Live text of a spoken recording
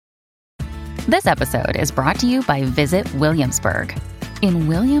This episode is brought to you by Visit Williamsburg. In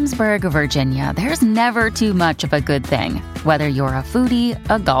Williamsburg, Virginia, there's never too much of a good thing. Whether you're a foodie,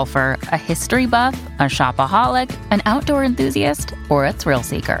 a golfer, a history buff, a shopaholic, an outdoor enthusiast, or a thrill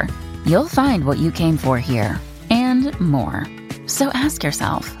seeker, you'll find what you came for here and more. So ask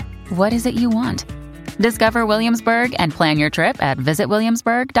yourself, what is it you want? Discover Williamsburg and plan your trip at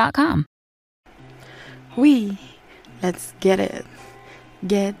visitwilliamsburg.com. Let's get it.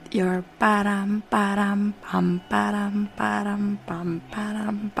 Get your padam padam pam padam padam pam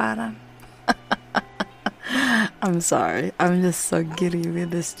padam padam. I'm sorry, I'm just so giddy with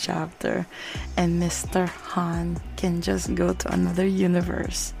this chapter, and Mr. Han can just go to another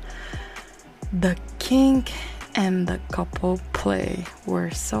universe. The kink and the couple play were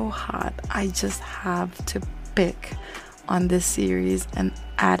so hot. I just have to pick on this series and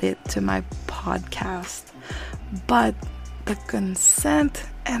add it to my podcast. But the consent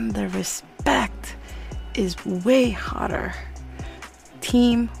and the respect is way hotter.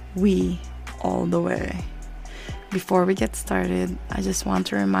 Team we all the way. Before we get started, I just want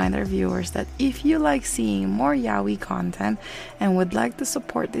to remind our viewers that if you like seeing more yaoi content and would like to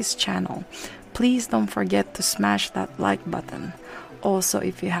support this channel, please don't forget to smash that like button. Also,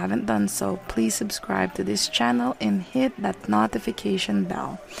 if you haven't done so, please subscribe to this channel and hit that notification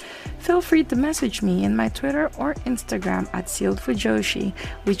bell. Feel free to message me in my Twitter or Instagram at Sealed Fujoshi,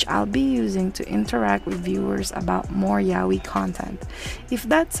 which I'll be using to interact with viewers about more yaoi content. If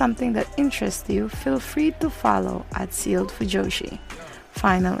that's something that interests you, feel free to follow at Sealed Fujoshi.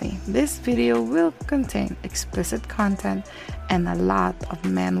 Finally, this video will contain explicit content and a lot of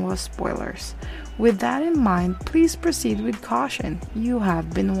manhwa spoilers. With that in mind, please proceed with caution. You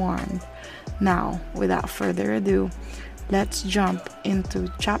have been warned. Now, without further ado, let's jump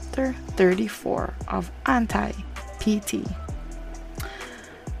into chapter 34 of Anti-PT.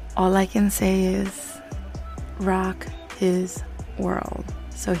 All I can say is rock his world,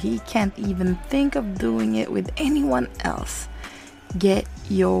 so he can't even think of doing it with anyone else. Get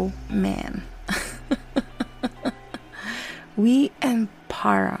yo man. We and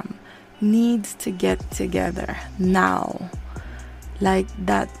Param needs to get together now. Like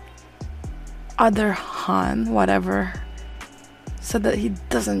that other Han, whatever, so that he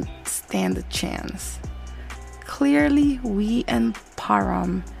doesn't stand a chance. Clearly, we and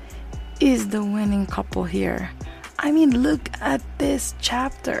Param is the winning couple here. I mean, look at this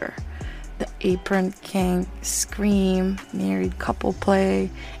chapter. The apron kink, scream, married couple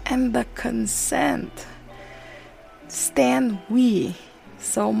play, and the consent. Stand we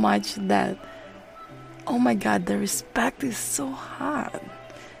so much that, oh my god, the respect is so hot.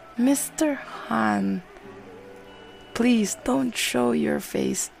 Mr. Han, please don't show your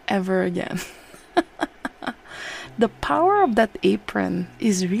face ever again. The power of that apron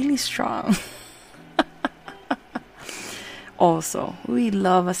is really strong. Also, we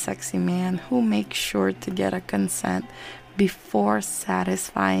love a sexy man who makes sure to get a consent before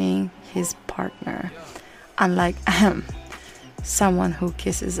satisfying his partner. Unlike someone who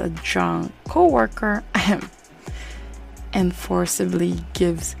kisses a drunk co-worker and forcibly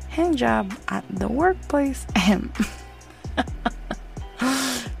gives handjob at the workplace.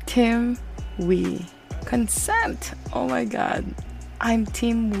 Team we. Consent. Oh my god. I'm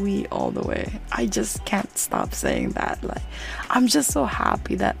team we all the way. I just can't stop saying that. Like, I'm just so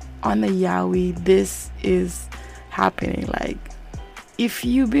happy that on the yaoi this is happening. Like, if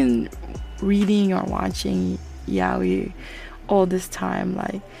you've been reading or watching yaoi all this time,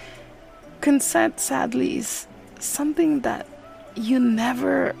 like, consent sadly is something that you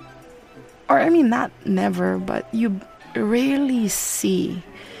never, or I mean not never, but you rarely see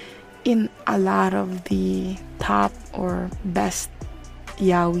in a lot of the top or best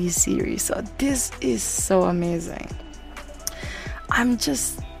yaoi series. So this is so amazing. I'm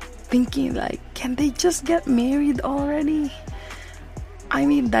just thinking, like, can they just get married already? I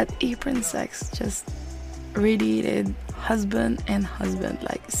mean, that apron sex just radiated husband and husband.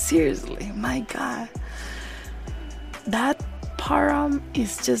 Like, seriously, my god. That Param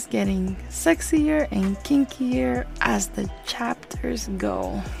is just getting sexier and kinkier as the chapters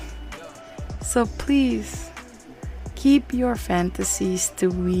go. So please, keep your fantasies to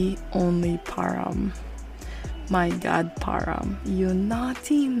we only Param. My god, Param, you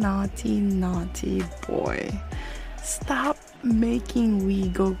naughty, naughty, naughty boy. Stop making we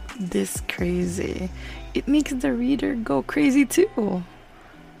go this crazy. It makes the reader go crazy too.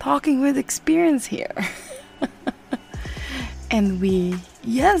 Talking with experience here. And we,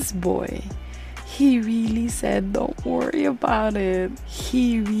 yes boy, he really said don't worry about it.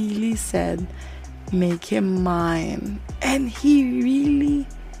 He really said make him mine. And he really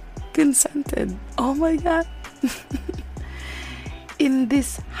consented. Oh my God. In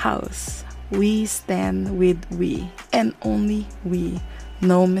this house, we stand with we, and only we.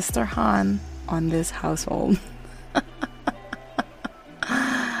 No Mr. Han on this household.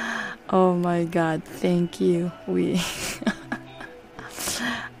 Oh my God, thank you, we.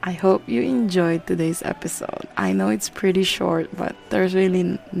 I hope you enjoyed today's episode. I know it's pretty short, but there's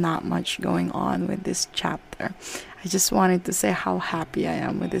really not much going on with this chapter. I just wanted to say how happy I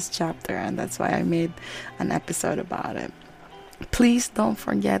am with this chapter, and that's why I made an episode about it. Please don't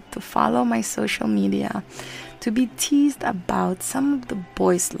forget to follow my social media to be teased about some of the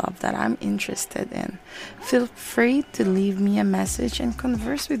boys' love that I'm interested in. Feel free to leave me a message and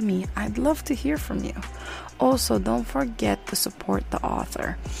converse with me. I'd love to hear from you. Also, don't forget to support the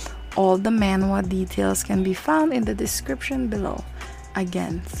author. All the manhwa details can be found in the description below.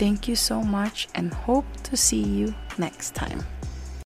 Again, thank you so much and hope to see you next time.